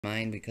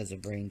Mind because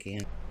of brain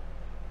cancer.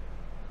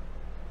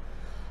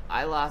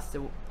 I lost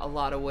a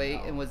lot of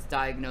weight and was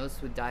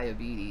diagnosed with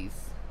diabetes.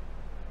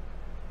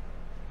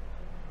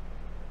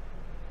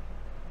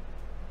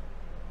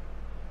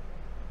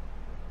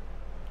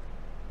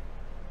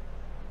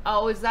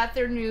 Oh, is that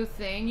their new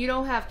thing? You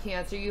don't have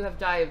cancer, you have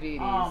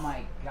diabetes. Oh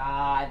my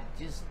god,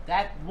 just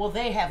that. Well,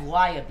 they have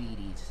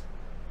liabetes.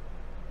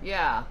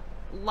 Yeah,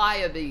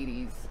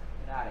 liabetes.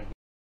 Get out of here.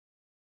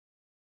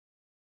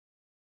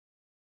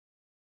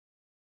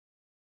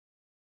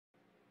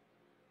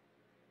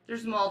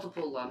 There's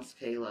multiple lumps,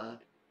 Kayla,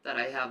 that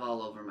I have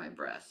all over my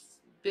breasts.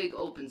 Big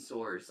open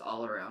sores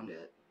all around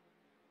it.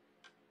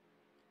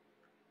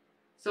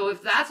 So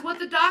if that's what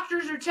the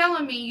doctors are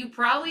telling me, you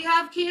probably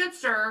have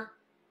cancer,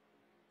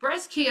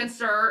 breast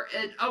cancer,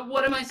 and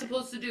what am I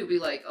supposed to do? Be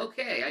like,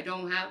 okay, I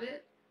don't have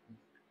it?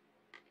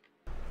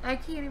 I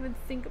can't even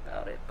think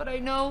about it, but I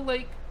know,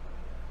 like,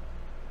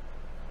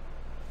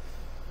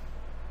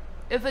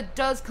 if it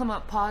does come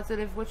up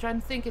positive, which I'm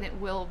thinking it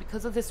will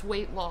because of this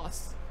weight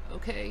loss,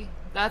 okay?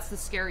 That's the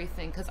scary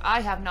thing, because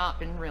I have not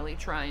been really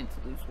trying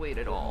to lose weight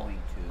at all.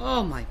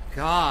 Oh my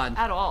god.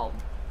 At all.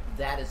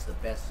 That is the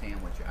best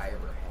sandwich I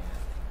ever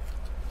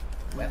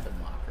had. Weapon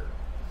locker.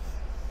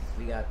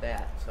 We got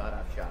that.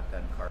 Sawed-off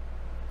shotgun cart.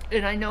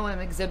 And I know I'm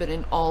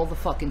exhibiting all the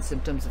fucking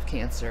symptoms of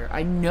cancer.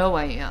 I know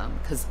I am,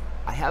 because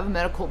I have a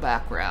medical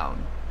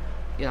background.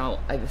 You know,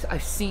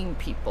 I've seen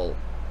people.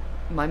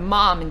 My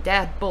mom and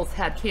dad both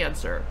had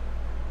cancer.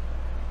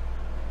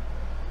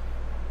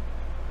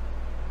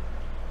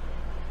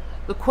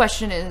 The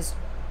question is,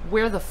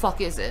 where the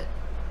fuck is it?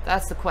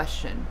 That's the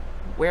question.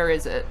 Where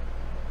is it?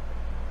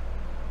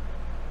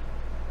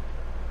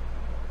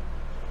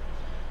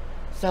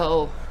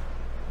 So,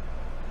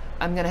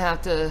 I'm gonna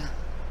have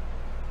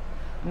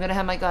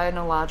my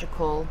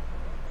gynecological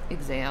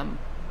exam,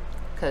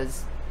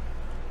 because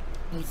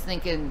he's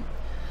thinking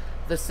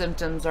the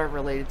symptoms are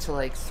related to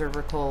like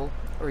cervical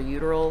or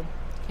uteral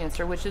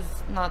cancer, which is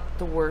not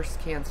the worst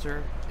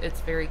cancer. It's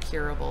very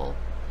curable.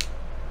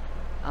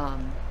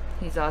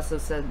 He's also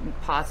said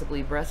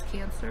possibly breast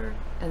cancer.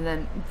 And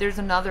then there's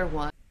another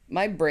one.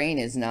 My brain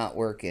is not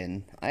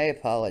working. I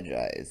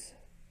apologize.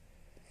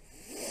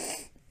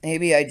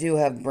 Maybe I do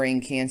have brain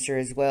cancer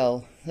as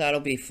well. That'll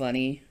be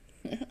funny.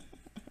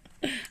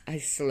 I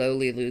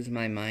slowly lose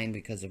my mind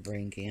because of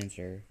brain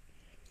cancer.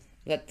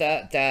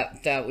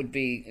 That would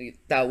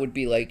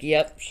be like,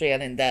 yep,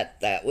 Shannon,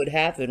 that would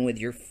happen with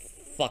your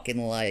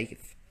fucking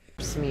life.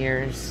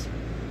 Smears.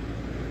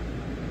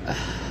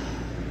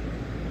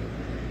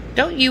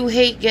 Don't you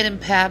hate getting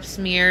pap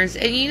smears?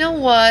 And you know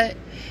what?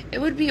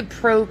 It would be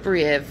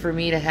appropriate for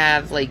me to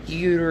have like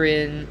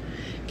uterine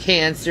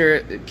cancer.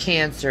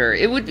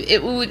 It would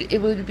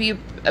be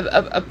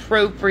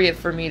appropriate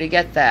for me to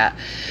get that,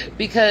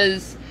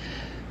 because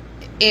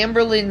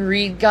Amberlyn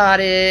Reed got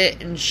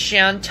it and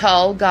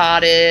Chantal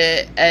got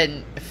it,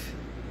 and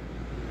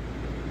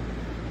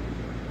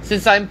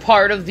since I'm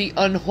part of the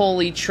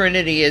unholy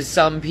trinity, as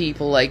some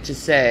people like to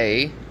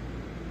say.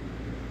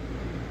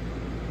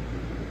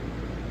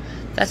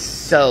 That's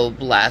so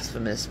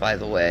blasphemous, by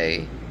the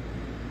way.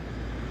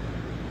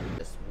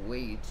 Just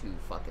way too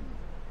fucking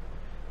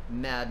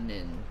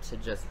maddening to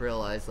just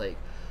realize, like,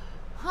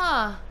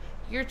 huh,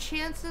 your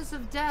chances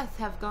of death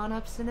have gone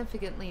up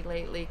significantly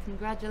lately.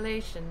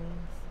 Congratulations.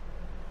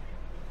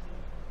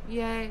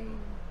 Yay.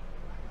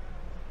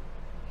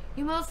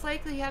 You most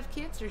likely have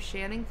cancer,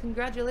 Shannon.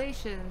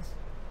 Congratulations.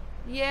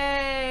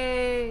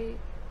 Yay.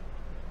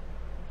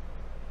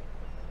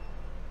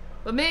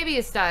 But maybe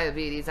it's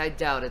diabetes. I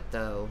doubt it,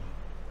 though.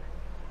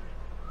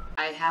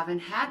 I haven't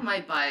had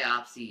my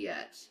biopsy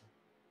yet.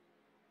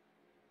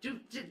 Do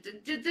they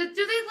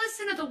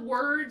listen to the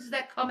words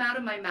that come out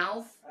of my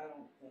mouth? I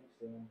don't think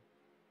so.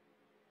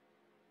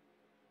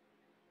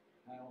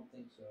 I don't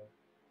think so.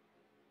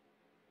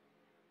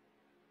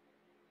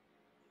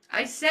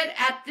 I said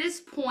at this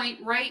point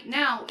right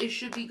now, it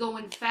should be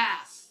going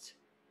fast.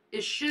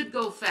 It should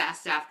go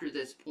fast after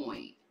this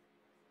point.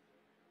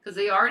 Because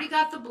they already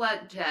got the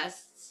blood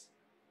tests.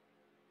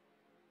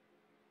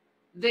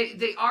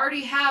 They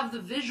already have the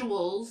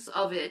visuals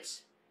of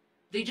it.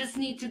 They just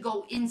need to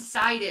go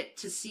inside it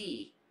to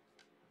see.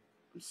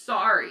 I'm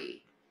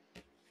sorry.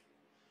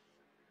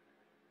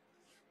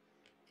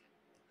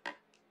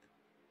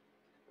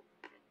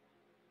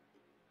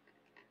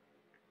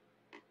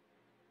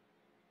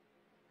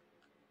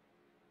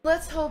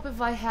 Let's hope if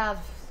I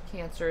have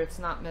cancer, it's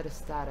not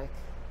metastatic.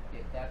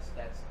 Yeah, that's it.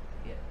 That's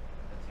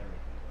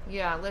everything.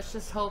 Yeah, let's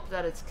just hope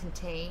that it's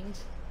contained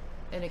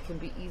and it can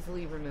be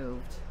easily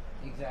removed.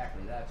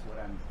 Exactly, that's what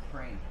I'm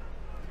praying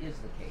is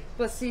the case.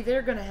 But see,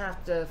 they're going to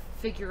have to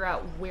figure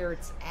out where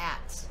it's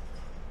at.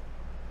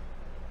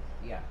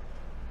 Yeah.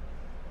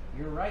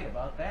 You're right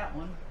about that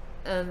one.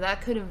 And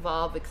that could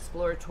involve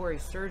exploratory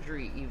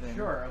surgery even.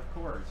 Sure, of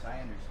course,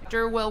 I understand.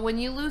 Doctor, well, when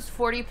you lose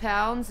 40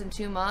 pounds in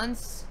 2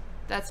 months,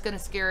 that's going to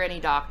scare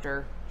any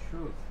doctor.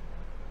 Truth.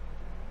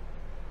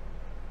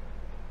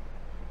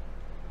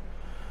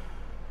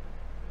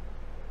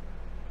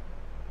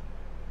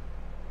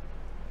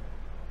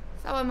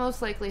 So So I'm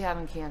most likely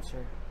having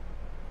cancer.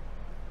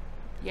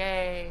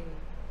 Yay.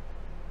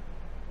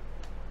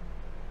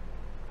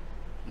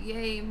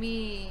 Yay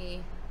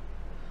me.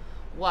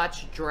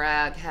 Watch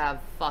Drag have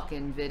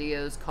fucking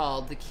videos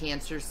called The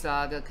Cancer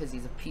Saga because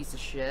he's a piece of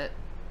shit.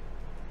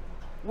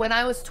 When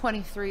I was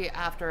 23,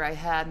 after I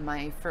had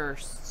my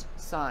first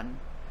son,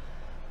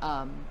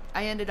 I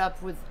ended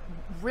up with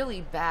really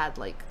bad,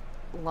 like,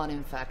 lung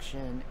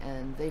infection,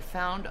 and they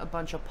found a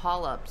bunch of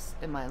polyps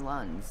in my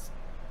lungs,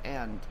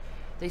 and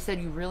they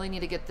said, you really need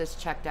to get this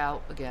checked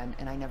out again,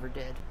 and I never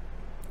did.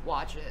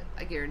 Watch it,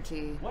 I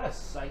guarantee. What a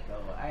psycho.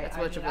 That's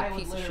much of a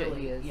piece of shit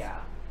he is. Yeah.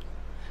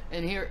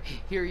 And here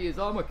he is,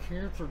 I'm a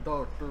cancer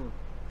doctor.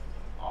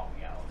 Oh,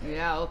 yeah. Okay.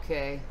 Yeah,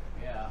 okay.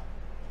 Yeah.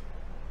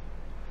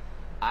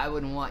 I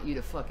wouldn't want you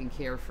to fucking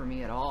care for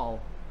me at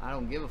all. I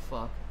don't give a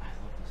fuck. I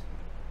love this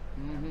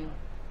game. Mm-hmm.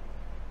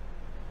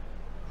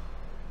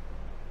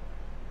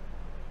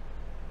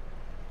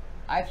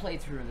 I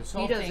played through this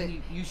whole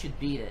thing. You should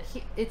beat it.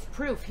 It's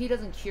proof. He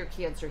doesn't cure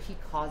cancer. He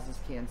causes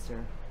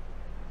cancer.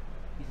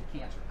 He's a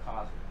cancer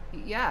causer.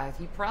 Yeah,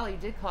 he probably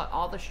did cause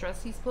all the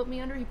stress he's put me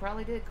under. He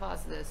probably did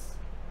cause this.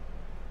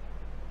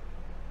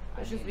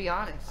 Let's just be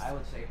honest. I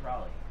would say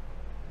probably.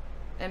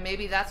 And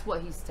maybe that's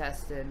what he's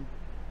testing,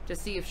 to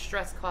see if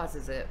stress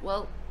causes it.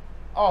 Well,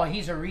 oh,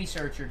 he's a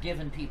researcher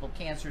giving people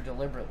cancer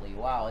deliberately.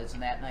 Wow, isn't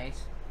that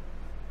nice?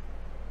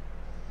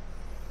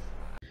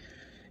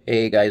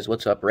 Hey guys,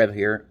 what's up? Rev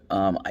here.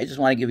 I just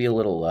want to give you a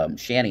little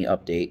Shanny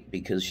update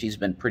because she's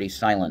been pretty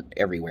silent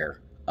everywhere.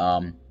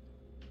 I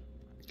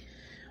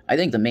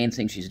think the main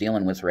thing she's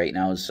dealing with right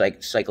now is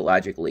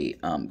psychologically,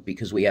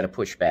 because we had to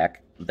push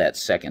back that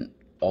second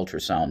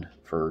ultrasound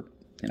for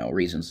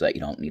reasons that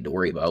you don't need to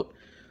worry about.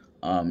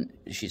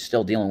 She's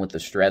still dealing with the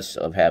stress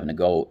of having to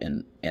go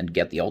and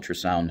get the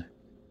ultrasound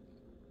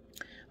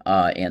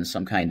and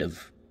some kind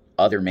of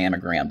other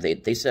mammogram.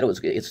 They said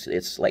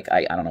it's like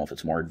I don't know if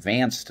it's more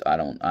advanced. I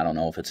don't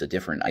know if it's a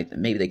different.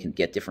 Maybe they can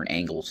get different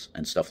angles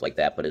and stuff like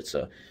that. But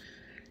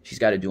she's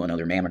got to do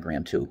another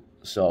mammogram too.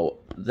 So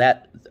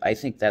I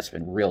think that's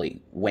been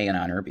really weighing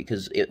on her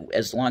because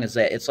as long as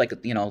it's like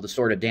the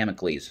sword of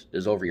Damocles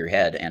is over your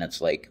head and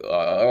it's like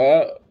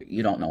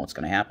you don't know what's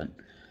going to happen.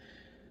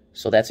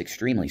 So that's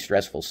extremely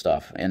stressful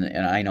stuff. And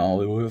I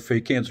know,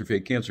 fake cancer,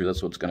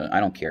 that's what's going to... I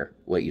don't care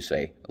what you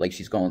say. Like,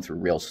 she's going through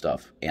real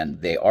stuff.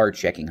 And they are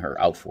checking her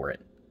out for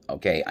it.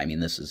 Okay? I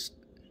mean, it's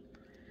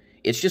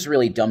just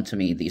really dumb to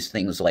me, these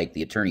things like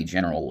the Attorney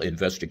General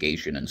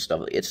investigation and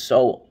stuff. It's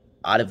so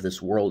out of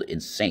this world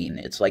insane.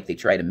 It's like they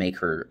try to make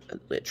her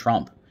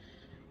Trump.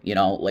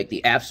 Like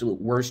the absolute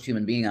worst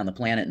human being on the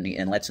planet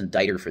and let's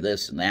indict her for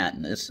this and that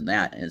and this and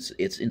that. And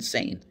it's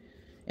insane.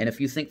 And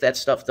if you think that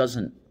stuff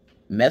doesn't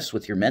mess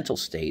with your mental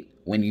state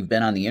when you've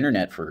been on the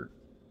internet for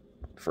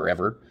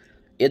forever,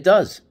 it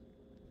does.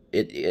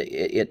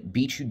 It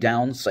beats you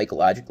down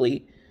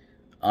psychologically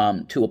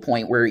to a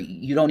point where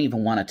you don't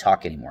even want to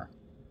talk anymore.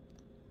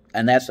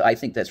 And I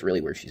think that's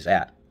really where she's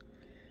at.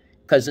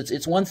 Because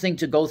it's one thing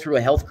to go through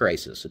a health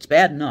crisis. It's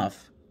bad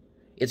enough.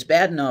 It's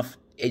bad enough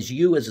as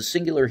you as a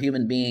singular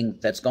human being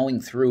that's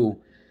going through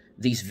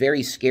these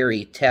very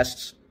scary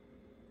tests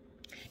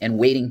and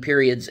waiting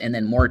periods and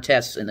then more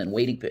tests and then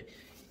waiting periods.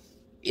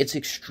 It's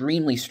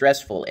extremely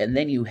stressful, and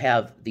then you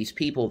have these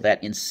people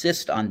that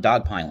insist on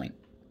dogpiling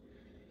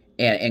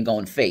and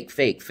going fake,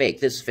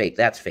 this is fake,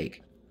 that's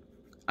fake.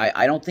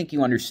 I don't think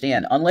you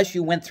understand. Unless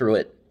you went through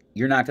it,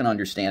 you're not going to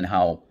understand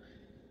how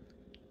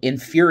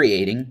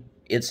infuriating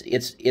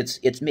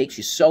it makes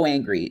you so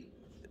angry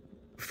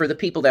for the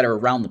people that are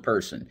around the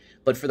person.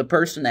 But for the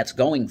person that's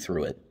going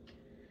through it,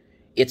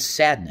 it's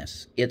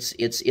sadness. It's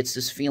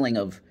this feeling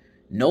of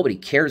nobody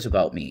cares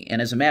about me,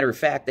 and as a matter of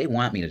fact, they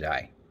want me to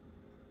die.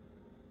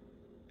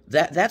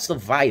 That's the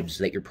vibes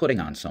that you're putting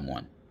on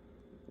someone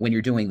when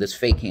you're doing this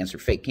fake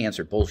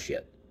cancer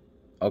bullshit.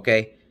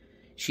 Okay?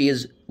 She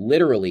is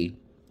literally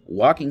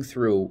walking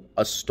through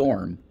a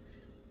storm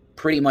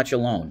pretty much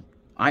alone.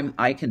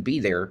 I can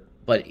be there,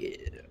 but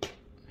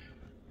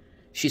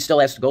she still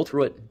has to go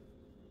through it.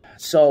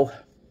 So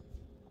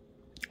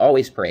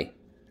always pray.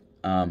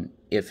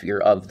 If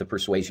you're of the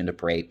persuasion to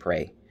pray,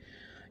 pray.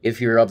 If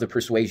you're of the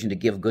persuasion to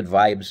give good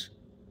vibes,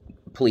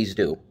 please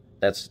do.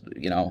 That's,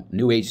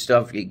 new age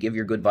stuff. You give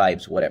your good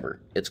vibes, whatever.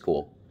 It's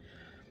cool.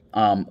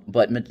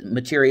 But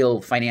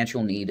material,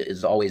 financial need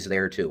is always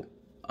there, too.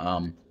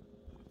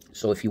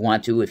 So if you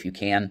want to, if you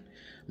can,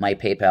 my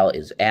PayPal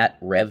is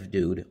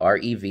 @RevDude,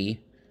 RevDude.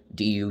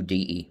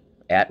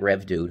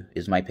 @RevDude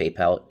is my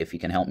PayPal, if you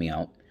can help me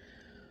out.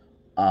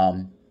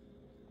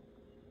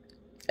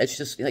 It's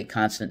just like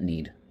constant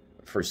need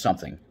for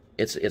something.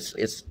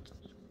 It's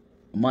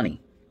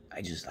money.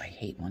 I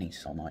hate money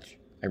so much.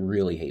 I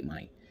really hate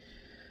money.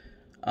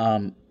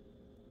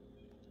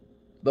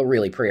 But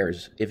really,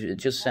 prayers. If it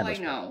just send us.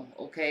 I know.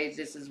 Okay,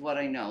 this is what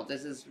I know.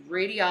 This is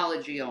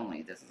radiology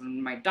only. This is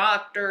my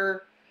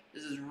doctor.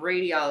 This is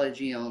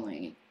radiology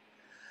only.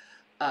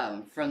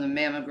 From the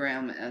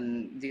mammogram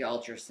and the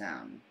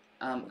ultrasound.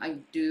 I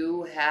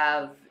do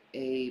have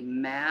a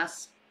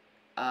mass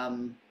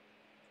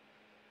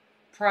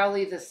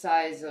probably the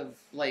size of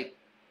like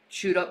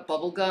chewed up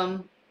bubble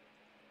gum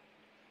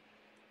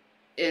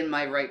in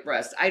my right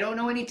breast. I don't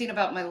know anything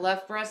about my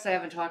left breast. I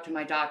haven't talked to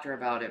my doctor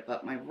about it,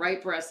 but my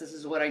right breast, this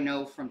is what I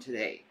know from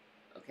today.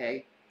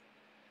 Okay.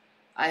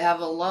 I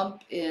have a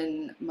lump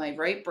in my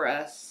right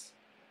breast,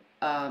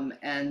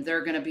 and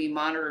they're going to be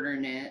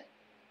monitoring it,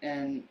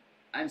 and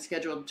I'm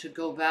scheduled to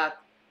go back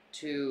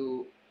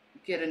to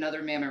get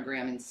another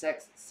mammogram in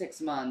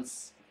 6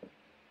 months,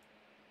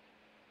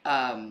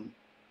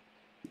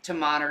 to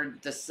monitor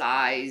the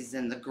size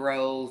and the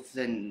growth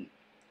and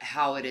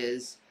how it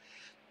is.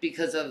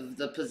 Because of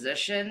the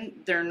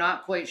position, they're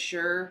not quite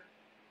sure.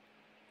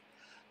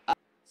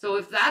 So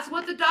if that's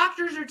what the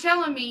doctors are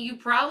telling me, you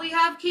probably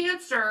have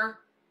cancer,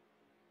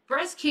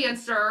 breast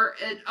cancer,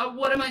 and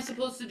what am I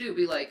supposed to do?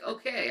 Be like,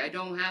 okay, I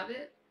don't have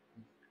it?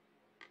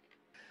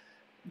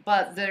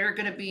 But they're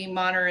going to be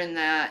monitoring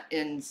that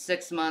in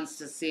 6 months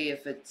to see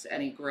if it's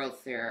any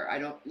growth there. I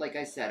don't, like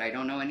I said, I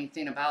don't know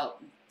anything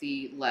about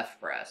the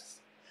left breast.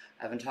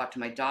 I haven't talked to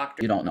my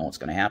doctor. You don't know what's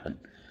going to happen.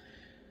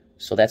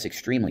 So that's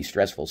extremely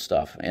stressful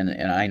stuff. And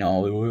I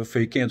know, oh,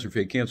 fake cancer,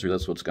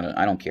 that's what's going to,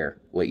 I don't care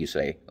what you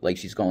say. Like,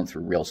 she's going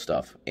through real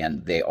stuff,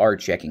 and they are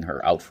checking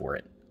her out for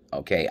it.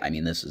 Okay? I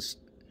mean, it's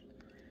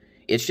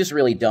just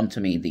really dumb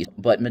to me.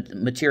 But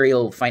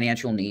material,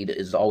 financial need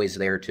is always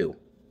there, too.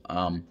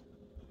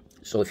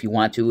 So if you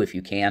want to, if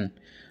you can,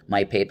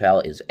 my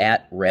PayPal is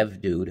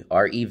 @RevDude,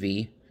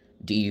 RevDude.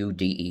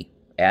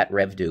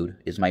 @RevDude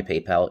is my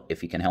PayPal,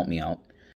 if you can help me out.